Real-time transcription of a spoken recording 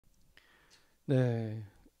네,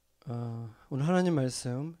 오늘 하나님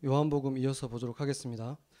말씀 요한복음 이어서 보도록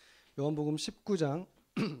하겠습니다. 요한복음 19장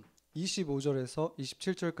 25절에서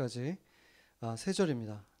 27절까지 세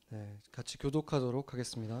절입니다. 네, 같이 교독하도록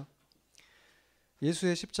하겠습니다.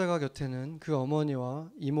 예수의 십자가 곁에는 그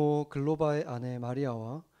어머니와 이모 글로바의 아내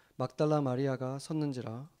마리아와 막달라 마리아가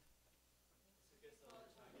섰는지라.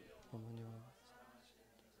 어머니와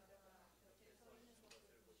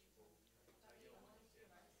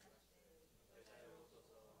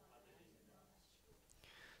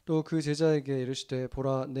또 그 제자에게 이르시되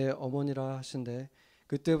보라 내 어머니라 하신대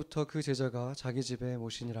그때부터 그 제자가 자기 집에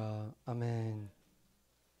모시니라. 아멘.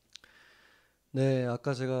 네,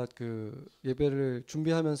 아까 제가 그 예배를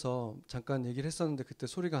준비하면서 잠깐 얘기를 했었는데 그때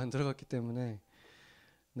소리가 안 들어갔기 때문에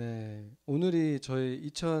네, 오늘이 저희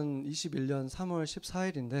 2021년 3월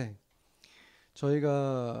 14일인데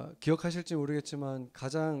저희가 기억하실지 모르겠지만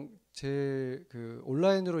가장 제일 그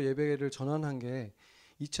온라인으로 예배를 전환한 게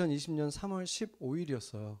 2020년 3월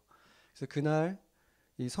 15일이었어요. 그래서 그날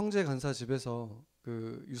이 성재 간사 집에서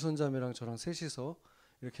그 유선자매랑 저랑 셋이서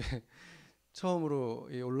이렇게 처음으로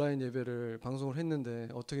이 온라인 예배를 방송을 했는데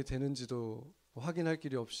어떻게 되는지도 확인할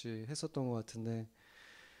길이 없이 했었던 것 같은데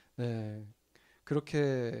네,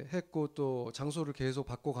 그렇게 했고 또 장소를 계속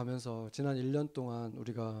바꿔가면서 지난 1년 동안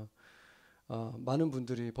우리가 많은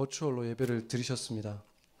분들이 버추얼로 예배를 드리셨습니다.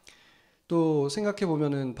 또 생각해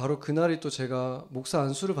보면은 바로 그날이 또 제가 목사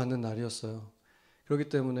안수를 받는 날이었어요. 그렇기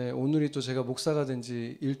때문에 오늘이 또 제가 목사가 된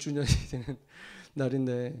지 1주년이 되는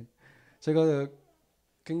날인데 제가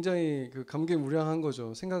굉장히 그 감개무량한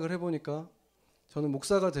거죠. 생각을 해보니까 저는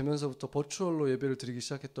목사가 되면서부터 버추얼로 예배를 드리기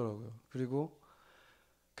시작했더라고요. 그리고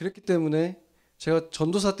그랬기 때문에 제가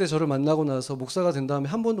전도사 때 저를 만나고 나서 목사가 된 다음에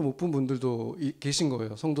한 번도 못 본 분들도 계신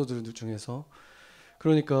거예요. 성도들 중에서.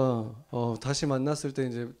 그러니까 다시 만났을 때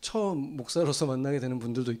이제 처음 목사로서 만나게 되는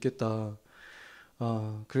분들도 있겠다.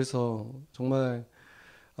 그래서 정말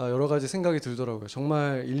여러 가지 생각이 들더라고요.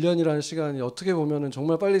 정말 1년이라는 시간이 어떻게 보면은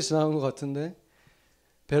정말 빨리 지나간 것 같은데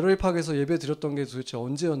베러일팍에서 예배 드렸던 게 도대체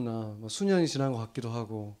언제였나 수년이 지난 것 같기도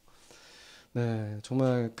하고 네,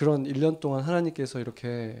 정말 그런 1년 동안 하나님께서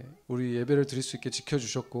이렇게 우리 예배를 드릴 수 있게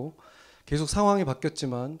지켜주셨고 계속 상황이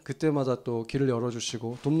바뀌었지만 그때마다 또 길을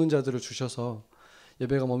열어주시고 돕는 자들을 주셔서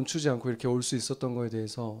예배가 멈추지 않고 이렇게 올 수 있었던 거에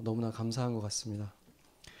대해서 너무나 감사한 것 같습니다.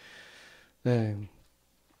 네,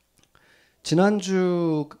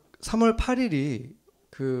 지난주 3월 8일이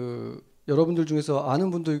그 여러분들 중에서 아는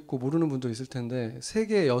분도 있고 모르는 분도 있을 텐데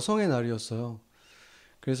세계 여성의 날이었어요.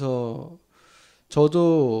 그래서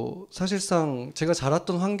저도 사실상 제가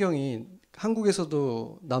자랐던 환경이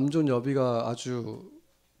한국에서도 남존 여비가 아주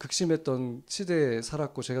극심했던 시대에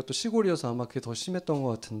살았고 제가 또 시골이어서 아마 그게 더 심했던 것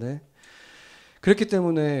같은데 그렇기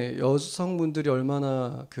때문에 여성분들이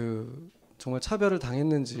얼마나 그 정말 차별을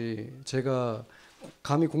당했는지 제가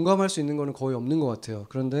감히 공감할 수 있는 거는 거의 없는 것 같아요.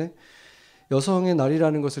 그런데 여성의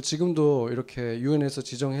날이라는 것을 지금도 이렇게 유엔에서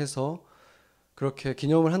지정해서 그렇게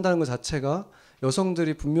기념을 한다는 것 자체가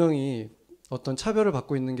여성들이 분명히 어떤 차별을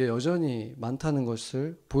받고 있는 게 여전히 많다는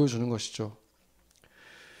것을 보여주는 것이죠.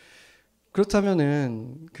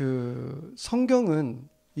 그렇다면은 그 성경은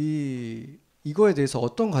이거에 대해서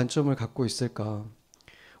어떤 관점을 갖고 있을까?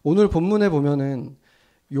 오늘 본문에 보면은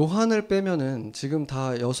요한을 빼면은 지금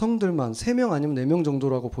다 여성들만 3명 아니면 4명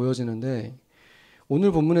정도라고 보여지는데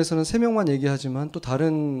오늘 본문에서는 3명만 얘기하지만 또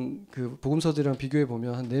다른 그 복음서들이랑 비교해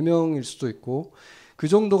보면 한 4명일 수도 있고 그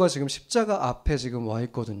정도가 지금 십자가 앞에 지금 와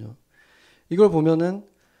있거든요. 이걸 보면은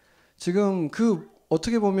지금 그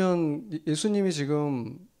어떻게 보면 예수님이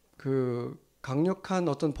지금 그 강력한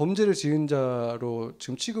어떤 범죄를 지은 자로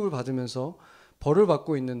지금 취급을 받으면서 벌을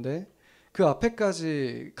받고 있는데 그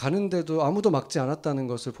앞에까지 가는데도 아무도 막지 않았다는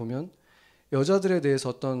것을 보면 여자들에 대해서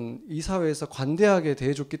어떤 이 사회에서 관대하게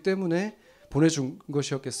대해줬기 때문에 보내준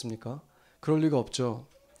것이었겠습니까? 그럴 리가 없죠.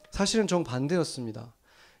 사실은 정반대였습니다.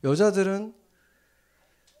 여자들은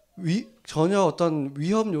전혀 어떤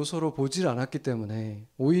위험 요소로 보질 않았기 때문에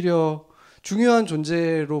오히려 중요한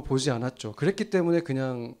존재로 보지 않았죠. 그랬기 때문에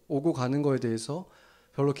그냥 오고 가는 거에 대해서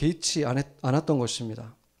별로 개의치 않았던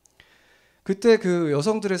것입니다. 그때 그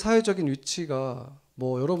여성들의 사회적인 위치가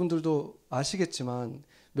뭐 여러분들도 아시겠지만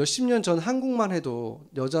몇십 년 전 한국만 해도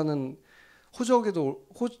여자는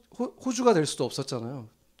호주가 될 수도 없었잖아요.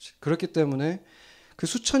 그렇기 때문에 그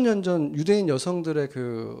수천 년 전 유대인 여성들의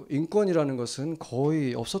그 인권이라는 것은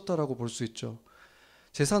거의 없었다라고 볼 수 있죠.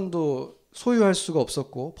 재산도 소유할 수가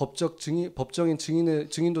없었고 법적인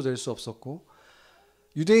증인도 될 수 없었고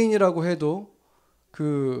유대인이라고 해도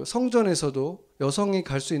그 성전에서도 여성이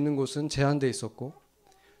갈 수 있는 곳은 제한돼 있었고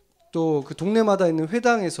또 그 동네마다 있는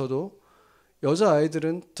회당에서도 여자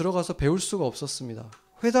아이들은 들어가서 배울 수가 없었습니다.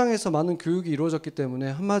 회당에서 많은 교육이 이루어졌기 때문에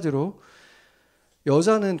한마디로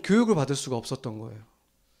여자는 교육을 받을 수가 없었던 거예요.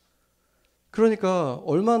 그러니까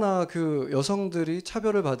얼마나 그 여성들이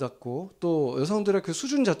차별을 받았고 또 여성들의 그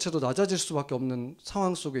수준 자체도 낮아질 수밖에 없는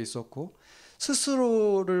상황 속에 있었고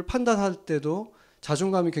스스로를 판단할 때도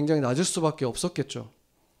자존감이 굉장히 낮을 수밖에 없었겠죠.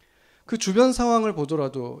 그 주변 상황을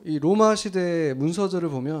보더라도 이 로마 시대의 문서들을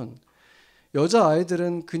보면 여자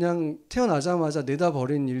아이들은 그냥 태어나자마자 내다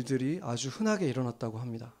버린 일들이 아주 흔하게 일어났다고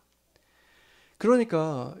합니다.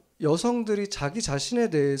 그러니까 여성들이 자기 자신에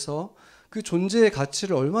대해서 그 존재의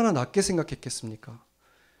가치를 얼마나 낮게 생각했겠습니까?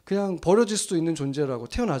 그냥 버려질 수도 있는 존재라고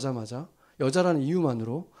태어나자마자 여자라는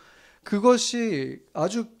이유만으로 그것이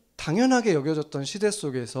아주 당연하게 여겨졌던 시대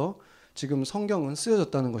속에서 지금 성경은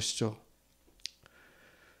쓰여졌다는 것이죠.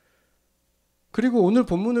 그리고 오늘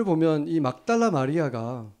본문을 보면 이 막달라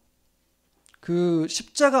마리아가 그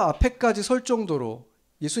십자가 앞에까지 설 정도로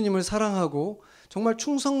예수님을 사랑하고 정말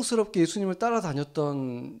충성스럽게 예수님을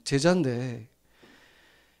따라다녔던 제자인데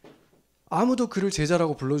아무도 그를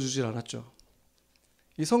제자라고 불러주질 않았죠.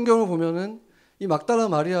 이 성경을 보면은 이 막달라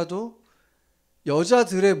마리아도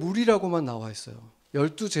여자들의 무리라고만 나와 있어요.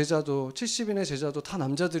 12제자도 70인의 제자도 다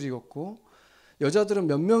남자들이었고 여자들은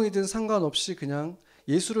몇 명이든 상관없이 그냥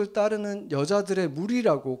예수를 따르는 여자들의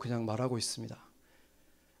무리라고 그냥 말하고 있습니다.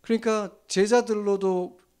 그러니까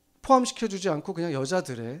제자들로도 포함시켜주지 않고 그냥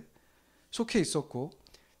여자들에 속해 있었고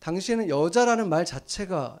당시에는 여자라는 말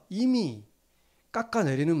자체가 이미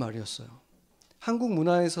깎아내리는 말이었어요. 한국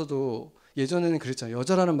문화에서도 예전에는 그랬잖아요.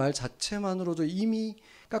 여자라는 말 자체만으로도 이미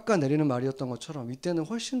깎아내리는 말이었던 것처럼 이때는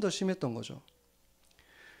훨씬 더 심했던 거죠.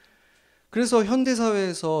 그래서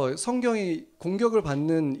현대사회에서 성경이 공격을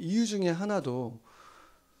받는 이유 중에 하나도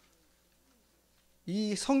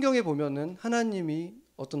이 성경에 보면은 하나님이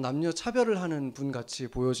어떤 남녀 차별을 하는 분 같이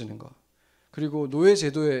보여지는 것, 그리고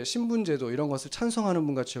노예제도의 신분제도 이런 것을 찬성하는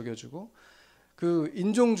분 같이 여겨지고 그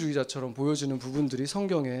인종주의자처럼 보여지는 부분들이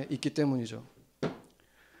성경에 있기 때문이죠.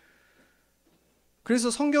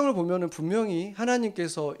 그래서 성경을 보면은 분명히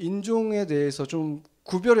하나님께서 인종에 대해서 좀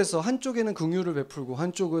구별해서 한쪽에는 긍휼을 베풀고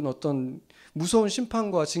한쪽은 어떤 무서운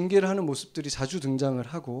심판과 징계를 하는 모습들이 자주 등장을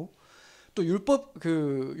하고 또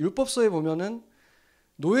율법서에 보면은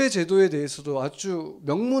노예 제도에 대해서도 아주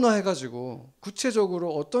명문화해가지고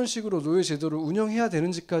구체적으로 어떤 식으로 노예 제도를 운영해야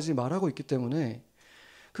되는지까지 말하고 있기 때문에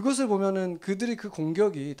그것을 보면은 그들이 그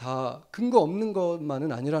공격이 다 근거 없는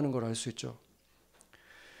것만은 아니라는 걸 알 수 있죠.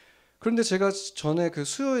 그런데 제가 전에 그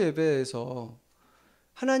수요 예배에서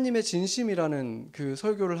하나님의 진심이라는 그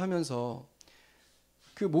설교를 하면서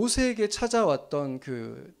그 모세에게 찾아왔던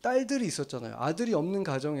그 딸들이 있었잖아요. 아들이 없는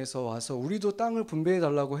가정에서 와서 우리도 땅을 분배해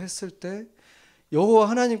달라고 했을 때 여호와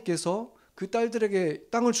하나님께서 그 딸들에게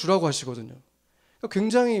땅을 주라고 하시거든요. 그러니까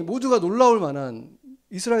굉장히 모두가 놀라울 만한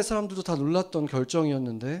이스라엘 사람들도 다 놀랐던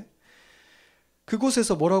결정이었는데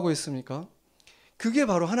그곳에서 뭐라고 했습니까? 그게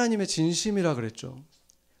바로 하나님의 진심이라 그랬죠.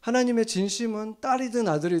 하나님의 진심은 딸이든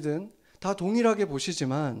아들이든 다 동일하게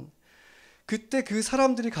보시지만 그때 그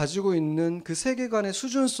사람들이 가지고 있는 그 세계관의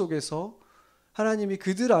수준 속에서 하나님이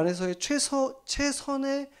그들 안에서의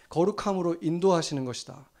최선의 거룩함으로 인도하시는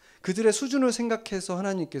것이다. 그들의 수준을 생각해서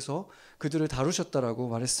하나님께서 그들을 다루셨다라고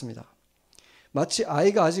말했습니다. 마치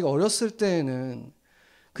아이가 아직 어렸을 때에는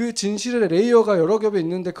그 진실의 레이어가 여러 겹에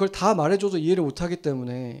있는데 그걸 다 말해줘도 이해를 못하기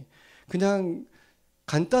때문에 그냥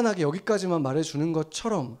간단하게 여기까지만 말해주는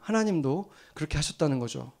것처럼 하나님도 그렇게 하셨다는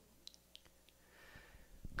거죠.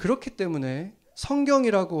 그렇기 때문에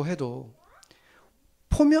성경이라고 해도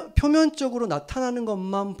표면적으로 나타나는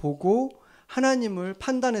것만 보고 하나님을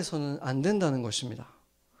판단해서는 안 된다는 것입니다.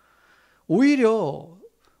 오히려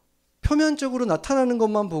표면적으로 나타나는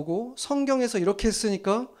것만 보고 성경에서 이렇게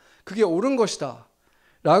했으니까 그게 옳은 것이다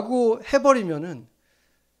라고 해버리면은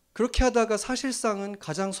그렇게 하다가 사실상은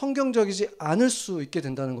가장 성경적이지 않을 수 있게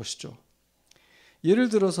된다는 것이죠. 예를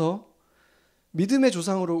들어서 믿음의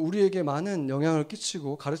조상으로 우리에게 많은 영향을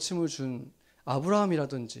끼치고 가르침을 준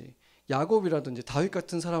아브라함이라든지 야곱이라든지 다윗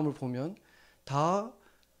같은 사람을 보면 다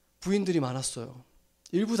부인들이 많았어요.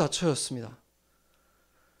 일부 다처였습니다.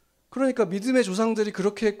 그러니까 믿음의 조상들이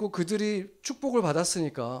그렇게 했고 그들이 축복을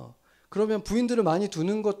받았으니까 그러면 부인들을 많이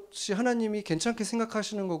두는 것이 하나님이 괜찮게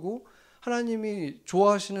생각하시는 거고 하나님이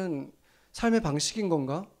좋아하시는 삶의 방식인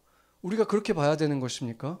건가? 우리가 그렇게 봐야 되는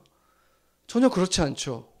것입니까? 전혀 그렇지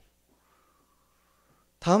않죠.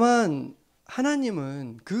 다만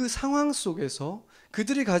하나님은 그 상황 속에서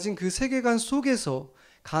그들이 가진 그 세계관 속에서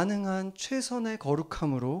가능한 최선의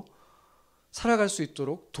거룩함으로 살아갈 수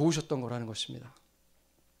있도록 도우셨던 거라는 것입니다.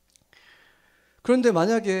 그런데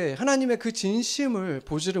만약에 하나님의 그 진심을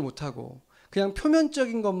보지를 못하고 그냥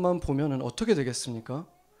표면적인 것만 보면은 어떻게 되겠습니까?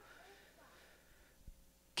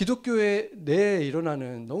 기독교회 내에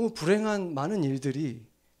일어나는 너무 불행한 많은 일들이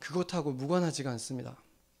그것하고 무관하지가 않습니다.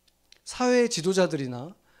 사회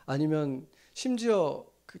지도자들이나 아니면 심지어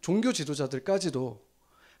그 종교 지도자들까지도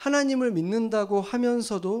하나님을 믿는다고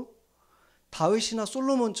하면서도 다윗이나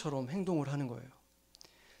솔로몬처럼 행동을 하는 거예요.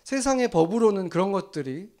 세상의 법으로는 그런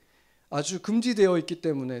것들이 아주 금지되어 있기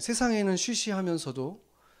때문에 세상에는 쉬쉬하면서도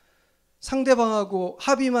상대방하고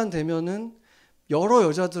합의만 되면은 여러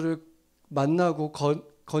여자들을 만나고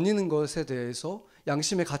거니는 것에 대해서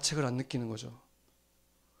양심의 가책을 안 느끼는 거죠.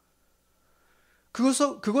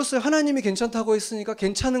 그것을 하나님이 괜찮다고 했으니까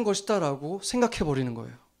괜찮은 것이다라고 생각해 버리는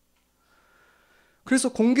거예요.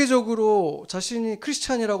 그래서 공개적으로 자신이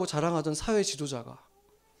크리스찬이라고 자랑하던 사회 지도자가,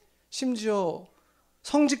 심지어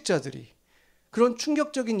성직자들이 그런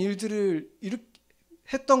충격적인 일들을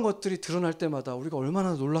했던 것들이 드러날 때마다 우리가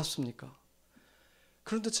얼마나 놀랍습니까?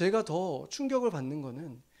 그런데 제가 더 충격을 받는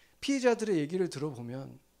거는 피해자들의 얘기를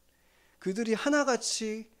들어보면 그들이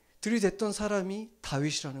하나같이 들이댔던 사람이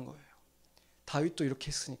다윗이라는 거예요. 다윗도 이렇게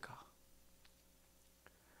했으니까.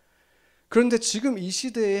 그런데 지금 이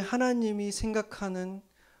시대에 하나님이 생각하는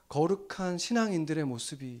거룩한 신앙인들의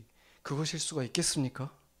모습이 그것일 수가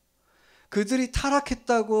있겠습니까? 그들이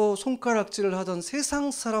타락했다고 손가락질을 하던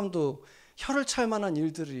세상 사람도 혀를 찰 만한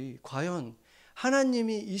일들이 과연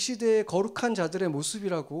하나님이 이 시대의 거룩한 자들의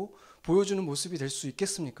모습이라고 보여주는 모습이 될 수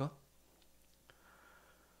있겠습니까?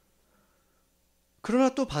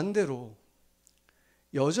 그러나 또 반대로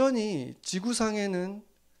여전히 지구상에는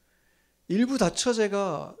일부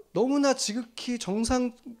다처제가 너무나 지극히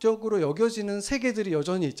정상적으로 여겨지는 세계들이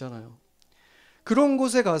여전히 있잖아요. 그런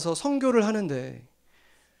곳에 가서 선교를 하는데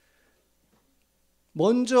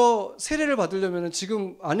먼저 세례를 받으려면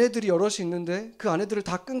지금 아내들이 여럿이 있는데 그 아내들을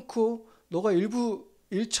다 끊고 너가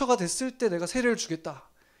일처가 됐을 때 내가 세례를 주겠다,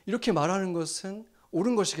 이렇게 말하는 것은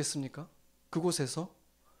옳은 것이겠습니까? 그곳에서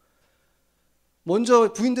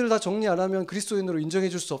먼저 부인들을 다 정리 안 하면 그리스도인으로 인정해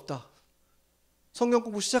줄 수 없다, 성경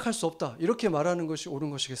공부 시작할 수 없다, 이렇게 말하는 것이 옳은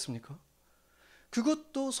것이겠습니까?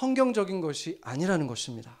 그것도 성경적인 것이 아니라는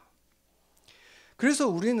것입니다. 그래서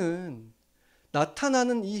우리는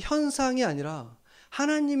나타나는 이 현상이 아니라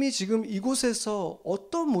하나님이 지금 이곳에서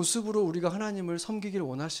어떤 모습으로 우리가 하나님을 섬기기를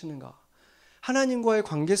원하시는가, 하나님과의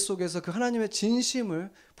관계 속에서 그 하나님의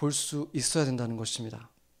진심을 볼 수 있어야 된다는 것입니다.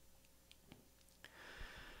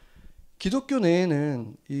 기독교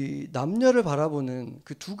내에는 이 남녀를 바라보는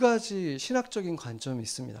그 두 가지 신학적인 관점이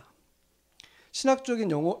있습니다.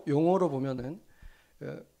 신학적인 용어로 보면은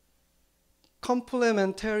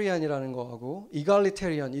complementarian이라는 거하고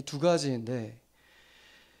egalitarian, 이 두 가지인데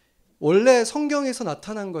원래 성경에서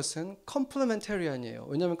나타난 것은 complementarian이에요.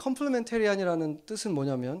 왜냐하면 complementarian이라는 뜻은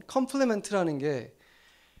뭐냐면 complement라는 게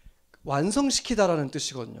완성시키다라는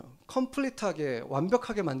뜻이거든요. complete하게,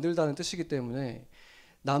 완벽하게 만들다는 뜻이기 때문에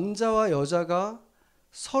남자와 여자가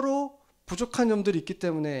서로 부족한 점들이 있기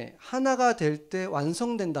때문에 하나가 될 때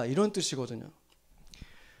완성된다, 이런 뜻이거든요.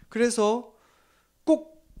 그래서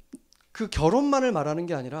꼭 그 결혼만을 말하는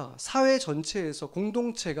게 아니라 사회 전체에서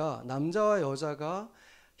공동체가, 남자와 여자가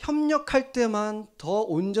협력할 때만 더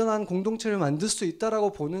온전한 공동체를 만들 수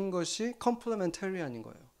있다라고 보는 것이 complementarian인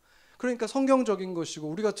거예요. 그러니까 성경적인 것이고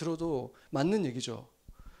우리가 들어도 맞는 얘기죠.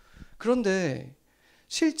 그런데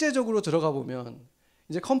실제적으로 들어가 보면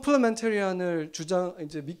이제 complementarian을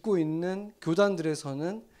이제 믿고 있는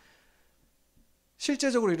교단들에서는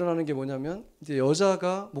실제적으로 일어나는 게 뭐냐면 이제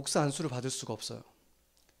여자가 목사 안수를 받을 수가 없어요.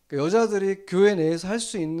 그러니까 여자들이 교회 내에서 할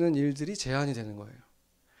수 있는 일들이 제한이 되는 거예요.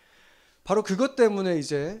 바로 그것 때문에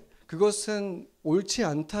이제 그것은 옳지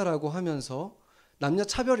않다라고 하면서 남녀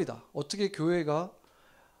차별이다, 어떻게 교회가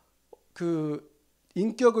그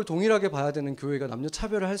인격을 동일하게 봐야 되는 교회가 남녀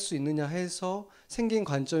차별을 할 수 있느냐 해서 생긴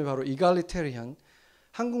관점이 바로 egalitarian,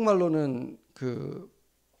 한국말로는 그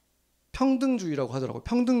평등주의라고 하더라고요.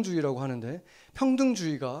 평등주의라고 하는데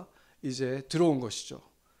평등주의가 이제 들어온 것이죠.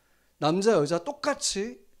 남자 여자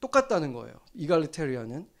똑같다는 거예요.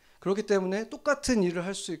 egalitarian은. 그렇기 때문에 똑같은 일을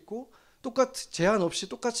할 수 있고 제한 없이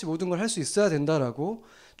똑같이 모든 걸 할 수 있어야 된다라고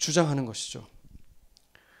주장하는 것이죠.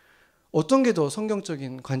 어떤 게 더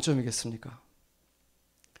성경적인 관점이겠습니까?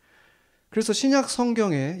 그래서 신약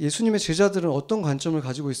성경에 예수님의 제자들은 어떤 관점을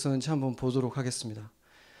가지고 있었는지 한번 보도록 하겠습니다.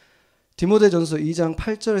 디모데전서 2장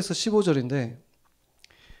 8절에서 15절인데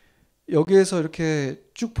여기에서 이렇게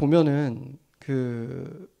쭉 보면은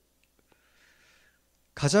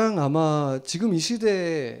가장 아마 지금 이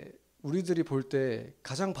시대에 우리들이 볼 때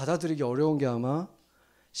가장 받아들이기 어려운 게 아마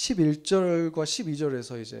 11절과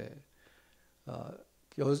 12절에서 이제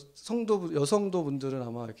여성도분들은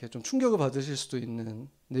아마 이렇게 좀 충격을 받으실 수도 있는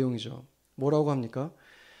내용이죠. 뭐라고 합니까?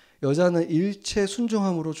 여자는 일체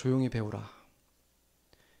순종함으로 조용히 배우라.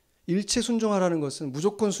 일체 순종하라는 것은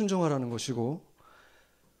무조건 순종하라는 것이고,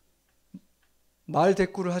 말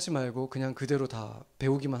대꾸를 하지 말고 그냥 그대로 다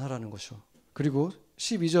배우기만 하라는 것이요. 그리고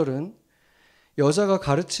 12절은 여자가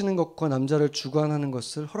가르치는 것과 남자를 주관하는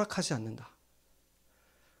것을 허락하지 않는다.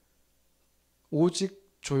 오직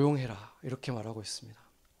조용해라, 이렇게 말하고 있습니다.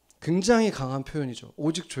 굉장히 강한 표현이죠.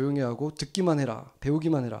 오직 조용히 하고 듣기만 해라,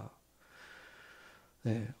 배우기만 해라.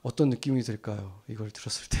 네, 어떤 느낌이 들까요? 이걸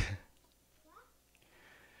들었을 때.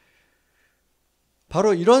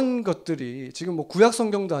 바로 이런 것들이 지금 뭐 구약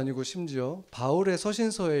성경도 아니고 심지어 바울의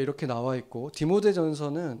서신서에 이렇게 나와 있고,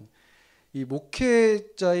 디모데전서는 이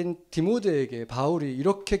목회자인 디모데에게 바울이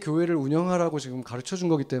이렇게 교회를 운영하라고 지금 가르쳐 준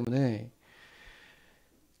거기 때문에,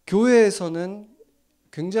 교회에서는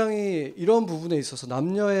굉장히 이런 부분에 있어서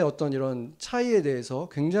남녀의 어떤 이런 차이에 대해서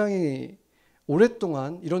굉장히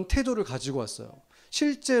오랫동안 이런 태도를 가지고 왔어요.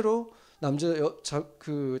 실제로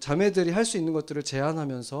자매들이 할 수 있는 것들을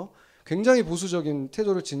제한하면서 굉장히 보수적인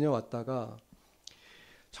태도를 지녀왔다가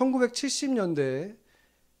 1970년대에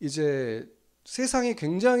이제 세상이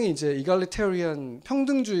굉장히 이제 이갈리테리안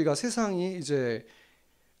평등주의가 세상이 이제로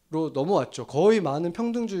넘어왔죠. 거의 많은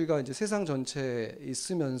평등주의가 이제 세상 전체에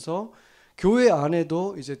있으면서 교회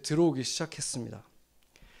안에도 이제 들어오기 시작했습니다.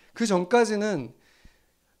 그 전까지는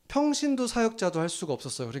평신도 사역자도 할 수가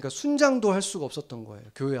없었어요. 그러니까 순장도 할 수가 없었던 거예요,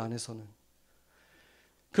 교회 안에서는.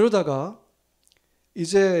 그러다가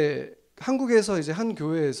이제 한국에서 이제 한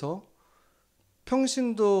교회에서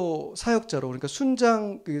평신도 사역자로, 그러니까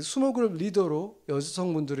순장, 수모그룹 리더로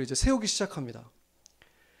여성분들을 이제 세우기 시작합니다.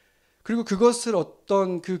 그리고 그것을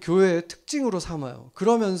어떤 그 교회의 특징으로 삼아요.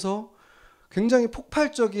 그러면서 굉장히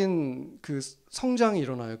폭발적인 그 성장이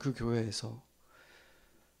일어나요, 그 교회에서.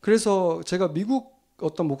 그래서 제가 미국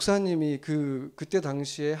어떤 목사님이 그때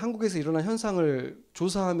당시에 한국에서 일어난 현상을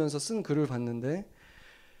조사하면서 쓴 글을 봤는데,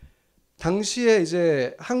 당시에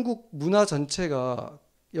이제 한국 문화 전체가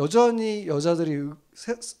여전히 여자들이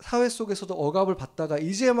사회 속에서도 억압을 받다가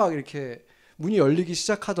이제 막 이렇게 문이 열리기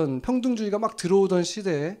시작하던, 평등주의가 막 들어오던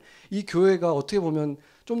시대에 이 교회가 어떻게 보면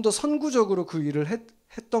좀 더 선구적으로 그 일을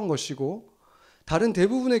했던 것이고, 다른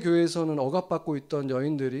대부분의 교회에서는 억압받고 있던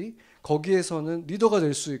여인들이 거기에서는 리더가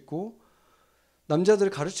될 수 있고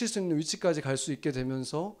남자들을 가르칠 수 있는 위치까지 갈 수 있게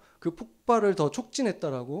되면서 그 폭발을 더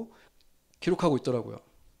촉진했다라고 기록하고 있더라고요.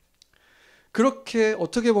 그렇게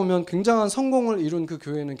어떻게 보면 굉장한 성공을 이룬 그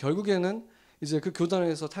교회는 결국에는 이제 그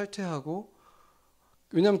교단에서 탈퇴하고,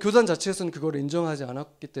 왜냐하면 교단 자체에서는 그걸 인정하지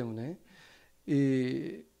않았기 때문에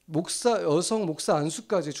이 여성 목사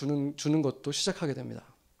안수까지 주는 것도 시작하게 됩니다.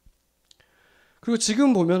 그리고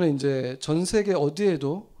지금 보면은 이제 전 세계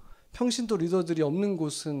어디에도 평신도 리더들이 없는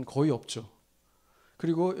곳은 거의 없죠.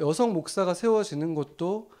 그리고 여성 목사가 세워지는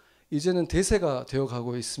것도 이제는 대세가 되어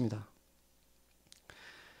가고 있습니다.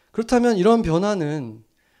 그렇다면 이런 변화는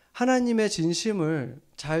하나님의 진심을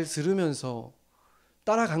잘 들으면서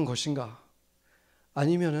따라간 것인가?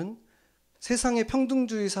 아니면은 세상의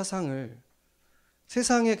평등주의 사상을,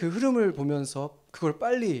 세상의 그 흐름을 보면서 그걸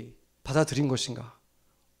빨리 받아들인 것인가?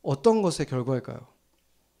 어떤 것의 결과일까요?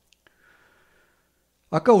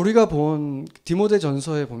 아까 우리가 본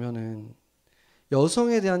디모데전서에 보면은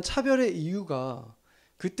여성에 대한 차별의 이유가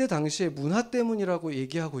그때 당시의 문화 때문이라고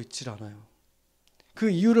얘기하고 있질 않아요. 그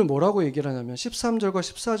이유를 뭐라고 얘기를 하냐면 13절과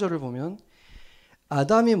 14절을 보면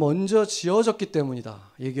아담이 먼저 지어졌기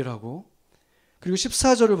때문이다 얘기를 하고, 그리고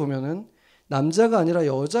 14절을 보면은 남자가 아니라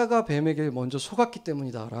여자가 뱀에게 먼저 속았기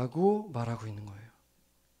때문이다 라고 말하고 있는 거예요.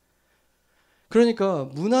 그러니까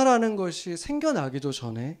문화라는 것이 생겨나기도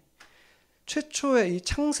전에 최초에 이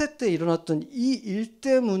창세 때 일어났던 이 일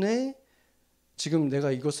때문에 지금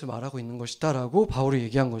내가 이것을 말하고 있는 것이다 라고 바울이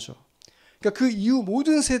얘기한 거죠. 그러니까 그 이후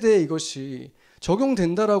모든 세대에 이것이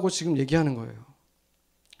적용된다라고 지금 얘기하는 거예요.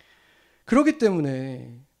 그렇기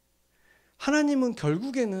때문에 하나님은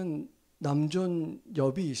결국에는 남존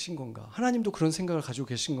여비이신 건가? 하나님도 그런 생각을 가지고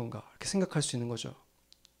계신 건가? 이렇게 생각할 수 있는 거죠.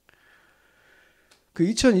 그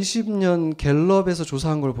 2020년 갤럽에서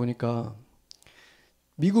조사한 걸 보니까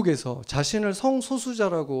미국에서 자신을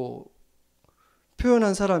성소수자라고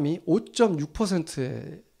표현한 사람이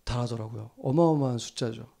 5.6%에 달하더라고요. 어마어마한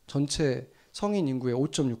숫자죠. 전체 성인 인구의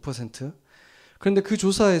 5.6%. 그런데 그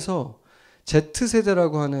조사에서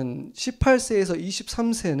Z세대라고 하는 18세에서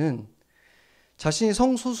 23세는 자신이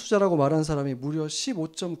성소수자라고 말한 사람이 무려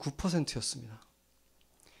 15.9%였습니다.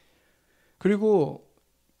 그리고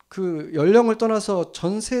그 연령을 떠나서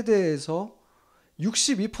전 세대에서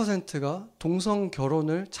 62%가 동성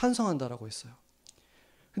결혼을 찬성한다라고 했어요.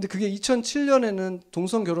 근데 그게 2007년에는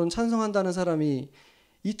동성 결혼 찬성한다는 사람이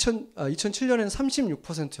 2007년에는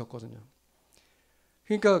 36%였거든요.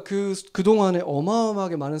 그러니까 그동안에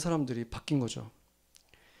어마어마하게 많은 사람들이 바뀐 거죠.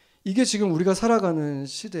 이게 지금 우리가 살아가는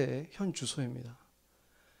시대의 현 주소입니다.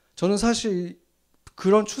 저는 사실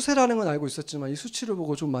그런 추세라는 건 알고 있었지만 이 수치를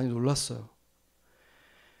보고 좀 많이 놀랐어요.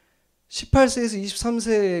 18세에서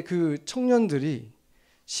 23세의 그 청년들이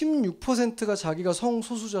 16%가 자기가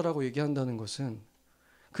성소수자라고 얘기한다는 것은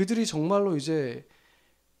그들이 정말로 이제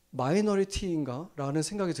마이너리티인가? 라는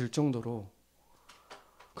생각이 들 정도로,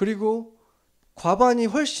 그리고 과반이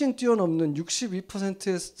훨씬 뛰어넘는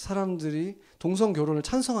 62%의 사람들이 동성 결혼을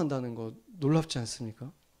찬성한다는 것 놀랍지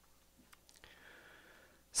않습니까?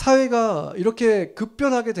 사회가 이렇게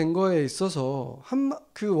급변하게 된 거에 있어서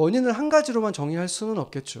그 원인을 한 가지로만 정의할 수는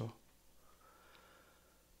없겠죠.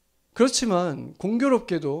 그렇지만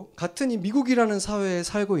공교롭게도 같은 이 미국이라는 사회에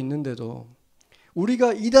살고 있는데도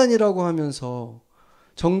우리가 이단이라고 하면서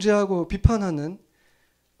정죄하고 비판하는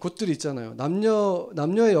곳들이 있잖아요.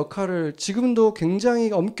 남녀의 역할을 지금도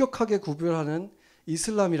굉장히 엄격하게 구별하는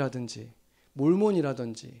이슬람이라든지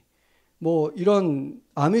몰몬이라든지 뭐 이런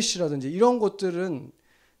아미시라든지 이런 곳들은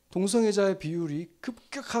동성애자의 비율이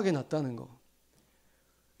급격하게 낮다는 거.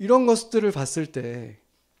 이런 것들을 봤을 때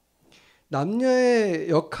남녀의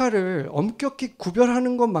역할을 엄격히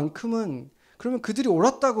구별하는 것만큼은 그러면 그들이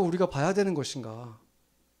옳았다고 우리가 봐야 되는 것인가?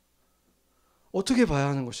 어떻게 봐야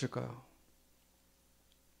하는 것일까요?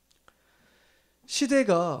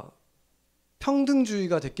 시대가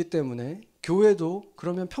평등주의가 됐기 때문에 교회도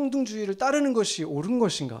그러면 평등주의를 따르는 것이 옳은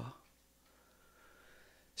것인가?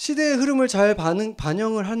 시대의 흐름을 잘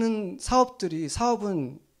반영을 하는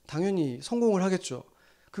사업은 당연히 성공을 하겠죠.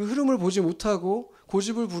 그 흐름을 보지 못하고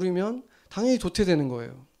고집을 부리면 당연히 도태되는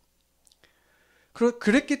거예요.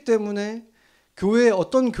 그랬기 때문에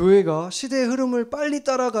어떤 교회가 시대의 흐름을 빨리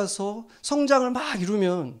따라가서 성장을 막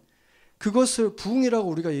이루면 그것을 부흥이라고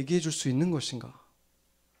우리가 얘기해 줄 수 있는 것인가?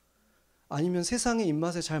 아니면 세상의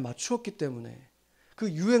입맛에 잘 맞추었기 때문에 그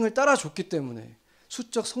유행을 따라줬기 때문에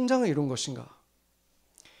수적 성장을 이룬 것인가?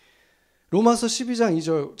 로마서 12장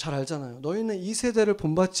 2절 잘 알잖아요. 너희는 이 세대를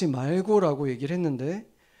본받지 말고라고 얘기를 했는데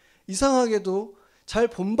이상하게도 잘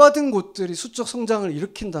본받은 곳들이 수적 성장을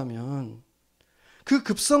일으킨다면 그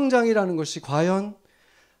급성장이라는 것이 과연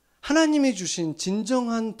하나님이 주신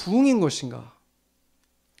진정한 부흥인 것인가?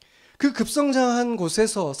 그 급성장한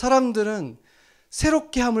곳에서 사람들은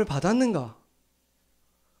새롭게 함을 받았는가?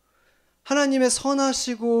 하나님의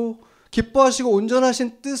선하시고 기뻐하시고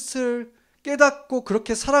온전하신 뜻을 깨닫고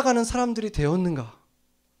그렇게 살아가는 사람들이 되었는가?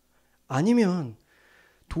 아니면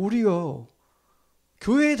도리어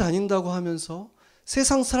교회에 다닌다고 하면서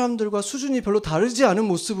세상 사람들과 수준이 별로 다르지 않은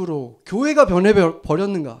모습으로 교회가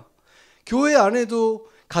변해버렸는가? 교회 안에도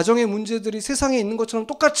가정의 문제들이 세상에 있는 것처럼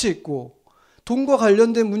똑같이 있고 돈과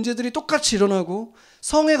관련된 문제들이 똑같이 일어나고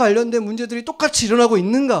성에 관련된 문제들이 똑같이 일어나고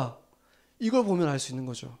있는가? 이걸 보면 알 수 있는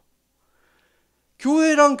거죠.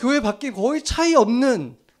 교회랑 교회 밖에 거의 차이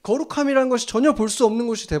없는 거룩함이라는 것이 전혀 볼 수 없는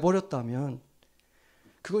것이 돼버렸다면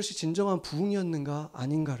그것이 진정한 부흥이었는가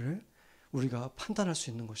아닌가를 우리가 판단할 수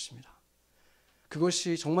있는 것입니다.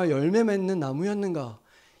 그것이 정말 열매 맺는 나무였는가,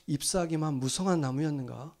 잎사귀만 무성한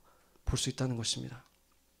나무였는가 볼 수 있다는 것입니다.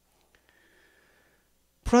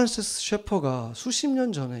 프란시스 셰퍼가 수십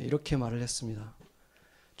년 전에 이렇게 말을 했습니다.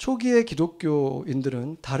 초기의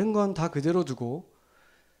기독교인들은 다른 건 다 그대로 두고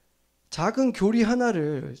작은 교리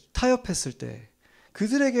하나를 타협했을 때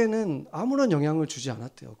그들에게는 아무런 영향을 주지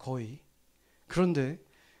않았대요. 거의. 그런데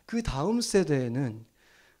그 다음 세대에는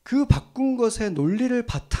그 바꾼 것의 논리를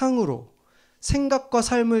바탕으로 생각과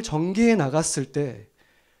삶을 전개해 나갔을 때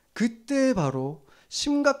그때 바로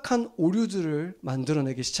심각한 오류들을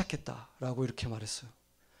만들어내기 시작했다라고 이렇게 말했어요.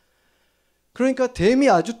 그러니까 댐이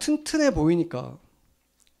아주 튼튼해 보이니까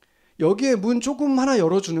여기에 문 조금 하나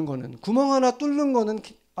열어주는 거는, 구멍 하나 뚫는 거는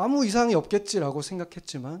아무 이상이 없겠지라고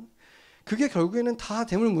생각했지만 그게 결국에는 다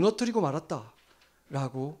댐을 무너뜨리고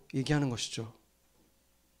말았다라고 얘기하는 것이죠.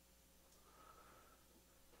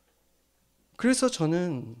 그래서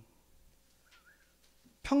저는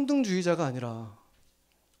평등주의자가 아니라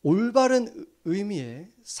올바른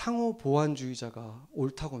의미의 상호보완주의자가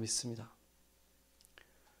옳다고 믿습니다.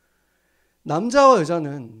 남자와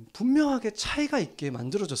여자는 분명하게 차이가 있게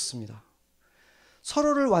만들어졌습니다.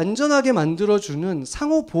 서로를 완전하게 만들어주는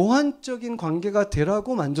상호보완적인 관계가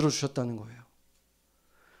되라고 만들어주셨다는 거예요.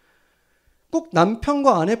 꼭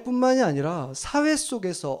남편과 아내뿐만이 아니라 사회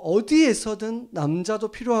속에서 어디에서든 남자도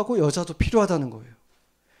필요하고 여자도 필요하다는 거예요.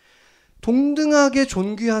 동등하게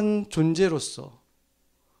존귀한 존재로서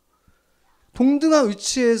동등한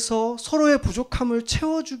위치에서 서로의 부족함을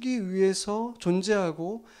채워주기 위해서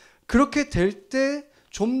존재하고, 그렇게 될 때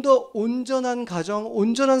좀 더 온전한 가정,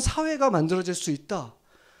 온전한 사회가 만들어질 수 있다.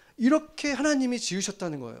 이렇게 하나님이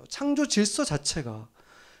지으셨다는 거예요. 창조 질서 자체가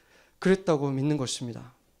그랬다고 믿는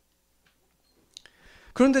것입니다.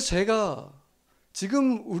 그런데 제가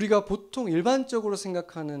지금 우리가 보통 일반적으로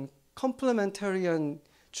생각하는 컴플레멘터리한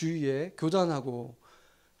주의에 교단하고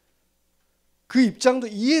그 입장도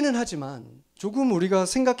이해는 하지만 조금 우리가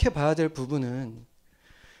생각해 봐야 될 부분은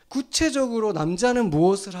구체적으로 남자는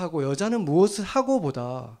무엇을 하고 여자는 무엇을 하고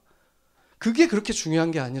보다 그게 그렇게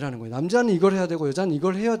중요한 게 아니라는 거예요. 남자는 이걸 해야 되고 여자는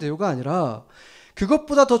이걸 해야 되고가 아니라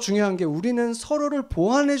그것보다 더 중요한 게 우리는 서로를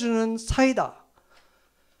보완해주는 사이다.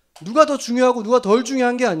 누가 더 중요하고 누가 덜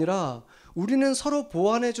중요한 게 아니라 우리는 서로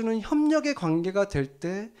보완해주는 협력의 관계가 될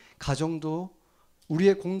때 가정도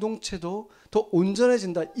우리의 공동체도 더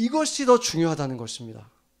온전해진다. 이것이 더 중요하다는 것입니다.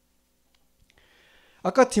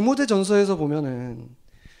 아까 디모데전서에서 보면은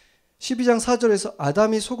 12장 4절에서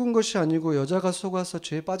아담이 속은 것이 아니고 여자가 속아서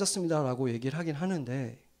죄에 빠졌습니다 라고 얘기를 하긴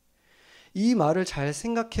하는데 이 말을 잘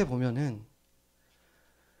생각해 보면은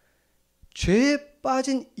죄에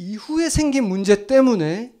빠진 이후에 생긴 문제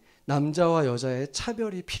때문에 남자와 여자의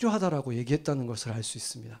차별이 필요하다라고 얘기했다는 것을 알 수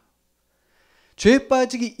있습니다. 죄에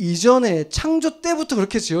빠지기 이전에 창조 때부터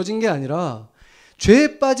그렇게 지어진 게 아니라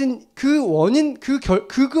죄에 빠진 그 원인,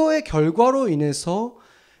 그거의 결과로 인해서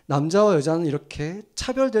남자와 여자는 이렇게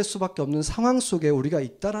차별될 수밖에 없는 상황 속에 우리가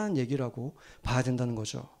있다라는 얘기라고 봐야 된다는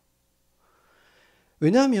거죠.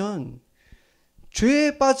 왜냐하면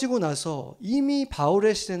죄에 빠지고 나서 이미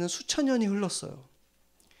바울의 시대는 수천 년이 흘렀어요.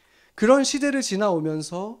 그런 시대를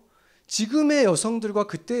지나오면서 지금의 여성들과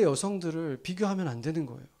그때의 여성들을 비교하면 안 되는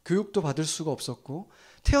거예요. 교육도 받을 수가 없었고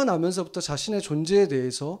태어나면서부터 자신의 존재에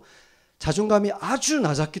대해서 자존감이 아주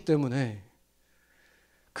낮았기 때문에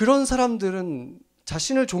그런 사람들은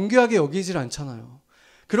자신을 존귀하게 여기질 않잖아요.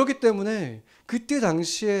 그렇기 때문에 그때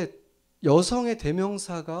당시에 여성의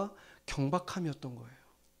대명사가 경박함이었던 거예요.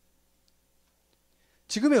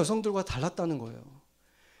 지금의 여성들과 달랐다는 거예요.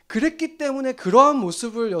 그랬기 때문에 그러한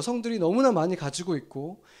모습을 여성들이 너무나 많이 가지고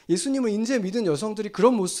있고 예수님을 인제 믿은 여성들이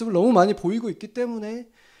그런 모습을 너무 많이 보이고 있기 때문에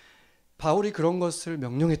바울이 그런 것을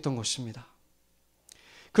명령했던 것입니다.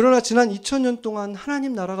 그러나 지난 2000년 동안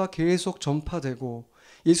하나님 나라가 계속 전파되고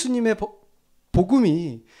예수님의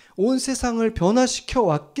복음이 온 세상을 변화시켜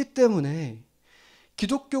왔기 때문에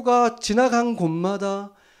기독교가 지나간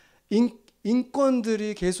곳마다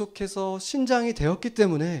인권들이 계속해서 신장이 되었기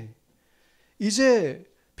때문에 이제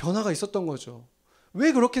변화가 있었던 거죠.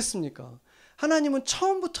 왜 그렇겠습니까? 하나님은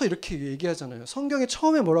처음부터 이렇게 얘기하잖아요. 성경에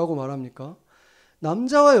처음에 뭐라고 말합니까?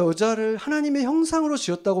 남자와 여자를 하나님의 형상으로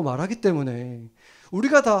지었다고 말하기 때문에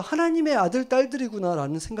우리가 다 하나님의 아들,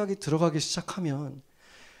 딸들이구나라는 생각이 들어가기 시작하면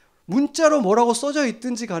문자로 뭐라고 써져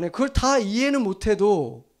있든지 간에 그걸 다 이해는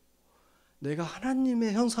못해도 내가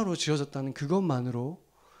하나님의 형상으로 지어졌다는 그것만으로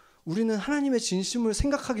우리는 하나님의 진심을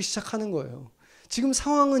생각하기 시작하는 거예요. 지금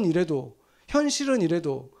상황은 이래도 현실은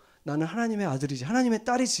이래도 나는 하나님의 아들이지 하나님의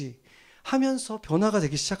딸이지 하면서 변화가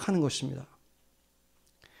되기 시작하는 것입니다.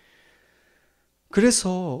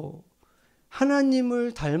 그래서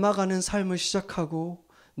하나님을 닮아가는 삶을 시작하고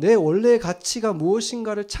내 원래의 가치가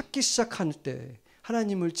무엇인가를 찾기 시작할 때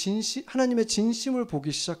하나님의 진심을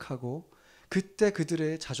보기 시작하고 그때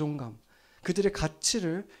그들의 자존감, 그들의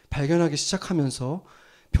가치를 발견하기 시작하면서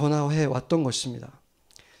변화해 왔던 것입니다.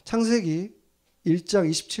 창세기 1장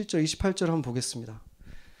 27절 28절 한번 보겠습니다.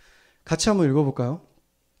 같이 한번 읽어볼까요?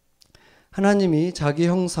 하나님이 자기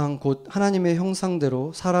형상 곧 하나님의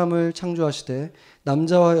형상대로 사람을 창조하시되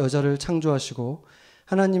남자와 여자를 창조하시고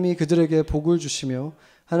하나님이 그들에게 복을 주시며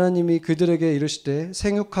하나님이 그들에게 이르시되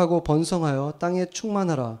생육하고 번성하여 땅에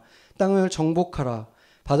충만하라 땅을 정복하라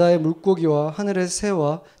바다의 물고기와 하늘의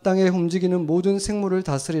새와 땅에 움직이는 모든 생물을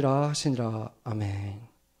다스리라 하시니라. 아멘.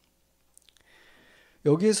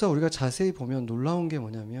 여기에서 우리가 자세히 보면 놀라운 게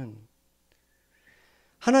뭐냐면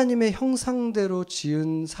하나님의 형상대로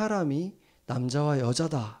지은 사람이 남자와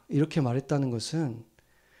여자다 이렇게 말했다는 것은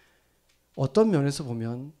어떤 면에서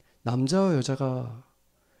보면 남자와 여자가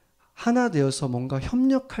하나 되어서 뭔가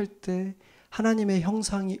협력할 때 하나님의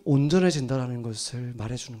형상이 온전해진다는 것을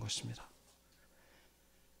말해주는 것입니다.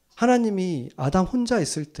 하나님이 아담 혼자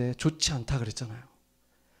있을 때 좋지 않다 그랬잖아요.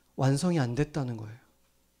 완성이 안 됐다는 거예요.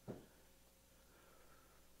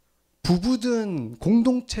 부부든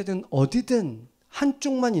공동체든 어디든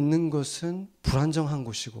한쪽만 있는 것은 불안정한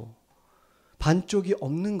곳이고 반쪽이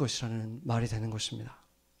없는 것이라는 말이 되는 것입니다.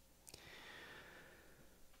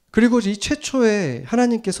 그리고 이 최초에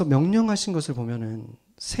하나님께서 명령하신 것을 보면은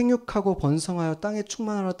생육하고 번성하여 땅에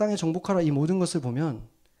충만하라 땅에 정복하라 이 모든 것을 보면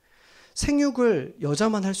생육을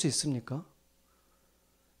여자만 할 수 있습니까?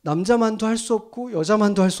 남자만도 할 수 없고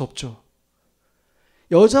여자만도 할 수 없죠.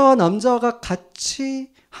 여자와 남자가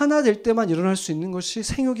같이 하나 될 때만 일어날 수 있는 것이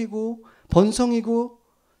생육이고 번성이고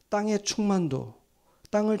땅의 충만도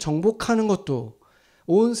땅을 정복하는 것도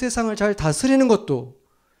온 세상을 잘 다스리는 것도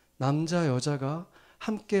남자 여자가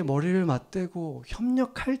함께 머리를 맞대고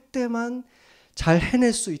협력할 때만 잘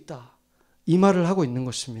해낼 수 있다. 이 말을 하고 있는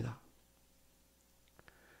것입니다.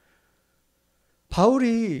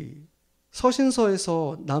 바울이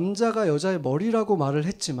서신서에서 남자가 여자의 머리라고 말을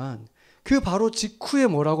했지만 그 바로 직후에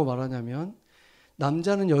뭐라고 말하냐면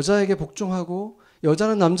남자는 여자에게 복종하고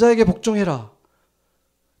여자는 남자에게 복종해라.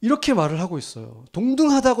 이렇게 말을 하고 있어요.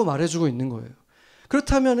 동등하다고 말해주고 있는 거예요.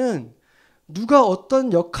 그렇다면은 누가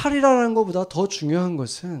어떤 역할이라는 것보다 더 중요한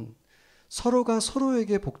것은 서로가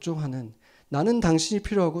서로에게 복종하는, 나는 당신이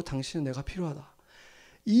필요하고 당신은 내가 필요하다.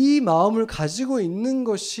 이 마음을 가지고 있는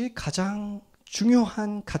것이 가장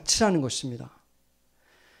중요한 가치라는 것입니다.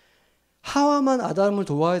 하와만 아담을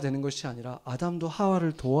도와야 되는 것이 아니라 아담도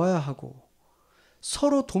하와를 도와야 하고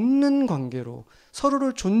서로 돕는 관계로,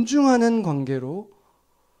 서로를 존중하는 관계로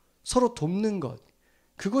서로 돕는 것,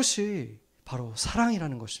 그것이 바로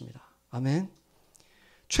사랑이라는 것입니다. 아멘.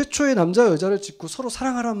 최초의 남자 여자를 짓고 서로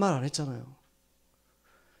사랑하라는 말 안 했잖아요.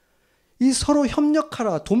 이 서로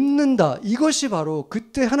협력하라, 돕는다, 이것이 바로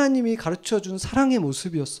그때 하나님이 가르쳐준 사랑의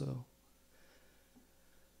모습이었어요.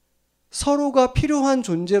 서로가 필요한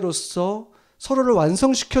존재로서 서로를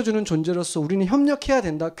완성시켜주는 존재로서 우리는 협력해야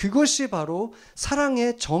된다. 그것이 바로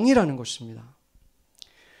사랑의 정의라는 것입니다.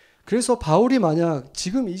 그래서 바울이 만약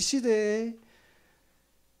지금 이 시대에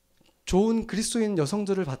좋은 그리스도인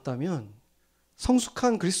여성들을 봤다면,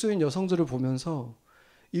 성숙한 그리스도인 여성들을 보면서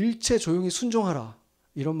일체 조용히 순종하라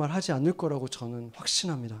이런 말 하지 않을 거라고 저는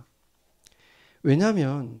확신합니다.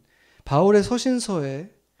 왜냐하면 바울의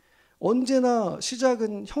서신서에 언제나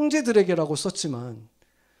시작은 형제들에게라고 썼지만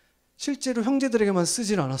실제로 형제들에게만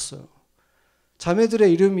쓰질 않았어요.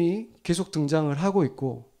 자매들의 이름이 계속 등장을 하고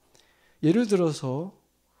있고, 예를 들어서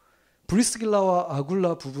브리스길라와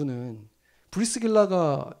아굴라 부부는,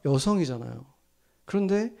 브리스길라가 여성이잖아요.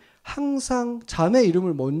 그런데 항상 자매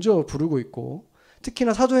이름을 먼저 부르고 있고,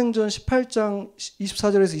 특히나 사도행전 18장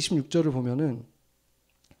 24절에서 26절을 보면은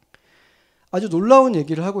아주 놀라운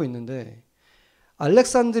얘기를 하고 있는데,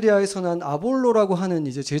 알렉산드리아에서 난 아볼로라고 하는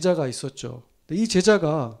이제 제자가 있었죠. 이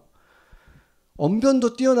제자가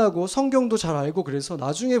언변도 뛰어나고 성경도 잘 알고, 그래서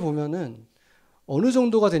나중에 보면은 어느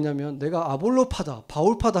정도가 되냐면 내가 아볼로파다,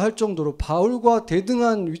 바울파다 할 정도로, 바울과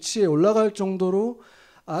대등한 위치에 올라갈 정도로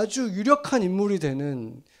아주 유력한 인물이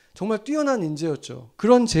되는 정말 뛰어난 인재였죠.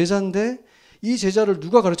 그런 제자인데 이 제자를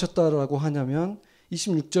누가 가르쳤다라고 하냐면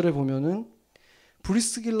 26절에 보면은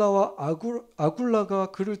브리스길라와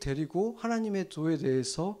아굴라가 그를 데리고 하나님의 도에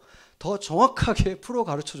대해서 더 정확하게 풀어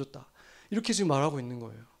가르쳐줬다. 이렇게 지금 말하고 있는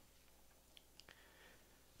거예요.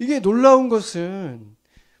 이게 놀라운 것은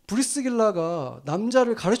브리스길라가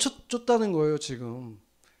남자를 가르쳐줬다는 거예요, 지금.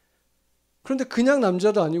 그런데 그냥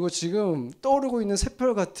남자도 아니고 지금 떠오르고 있는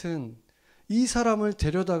샛별 같은 이 사람을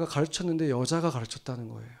데려다가 가르쳤는데 여자가 가르쳤다는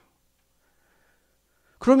거예요.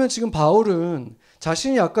 그러면 지금 바울은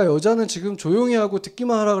자신이 아까 여자는 지금 조용히 하고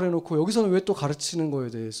듣기만 하라 그래 놓고 여기서는 왜 또 가르치는 거에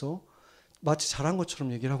대해서 마치 잘한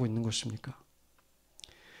것처럼 얘기를 하고 있는 것입니까?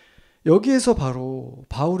 여기에서 바로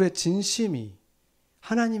바울의 진심이,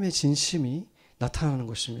 하나님의 진심이 나타나는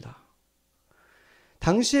것입니다.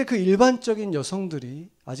 당시에 그 일반적인 여성들이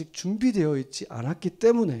아직 준비되어 있지 않았기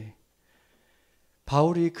때문에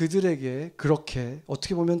바울이 그들에게 그렇게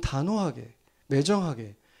어떻게 보면 단호하게,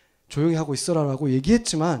 매정하게 조용히 하고 있어라라고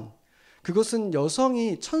얘기했지만, 그것은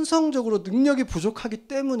여성이 천성적으로 능력이 부족하기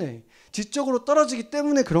때문에, 지적으로 떨어지기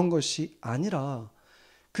때문에 그런 것이 아니라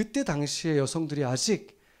그때 당시에 여성들이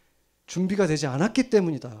아직 준비가 되지 않았기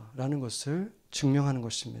때문이다라는 것을 증명하는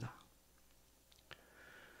것입니다.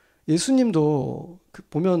 예수님도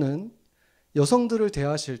보면은 여성들을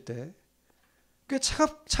대하실 때 꽤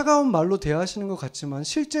차가운 말로 대하시는 것 같지만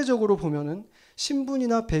실제적으로 보면은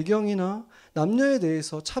신분이나 배경이나 남녀에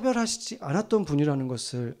대해서 차별하시지 않았던 분이라는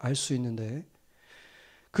것을 알 수 있는데,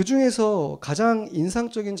 그 중에서 가장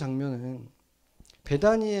인상적인 장면은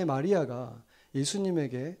베다니의 마리아가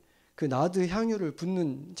예수님에게 그 나드 향유를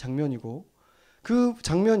붓는 장면이고, 그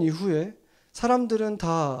장면 이후에 사람들은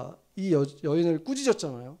다 이 여인을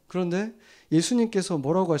꾸짖었잖아요. 그런데 예수님께서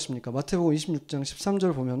뭐라고 하십니까? 마태복음 26장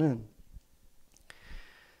 13절 보면은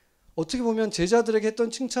어떻게 보면 제자들에게 했던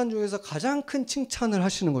칭찬 중에서 가장 큰 칭찬을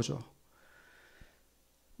하시는 거죠.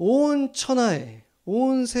 온 천하에,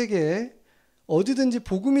 온 세계에 어디든지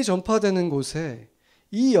복음이 전파되는 곳에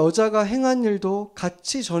이 여자가 행한 일도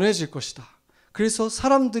같이 전해질 것이다. 그래서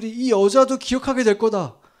사람들이 이 여자도 기억하게 될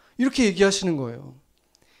거다. 이렇게 얘기하시는 거예요.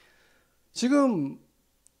 지금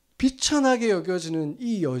비천하게 여겨지는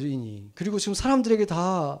이 여인이, 그리고 지금 사람들에게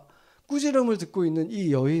다 꾸지람을 듣고 있는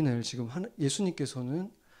이 여인을 지금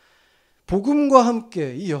예수님께서는 복음과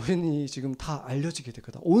함께 이 여인이 지금 다 알려지게 될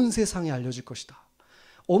거다. 온 세상에 알려질 것이다.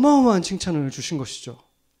 어마어마한 칭찬을 주신 것이죠.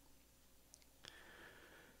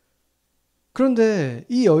 그런데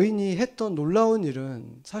이 여인이 했던 놀라운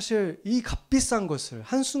일은 사실 이 값비싼 것을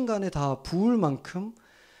한순간에 다 부을 만큼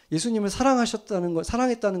예수님을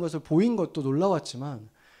사랑했다는 것을 보인 것도 놀라웠지만,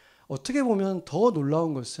 어떻게 보면 더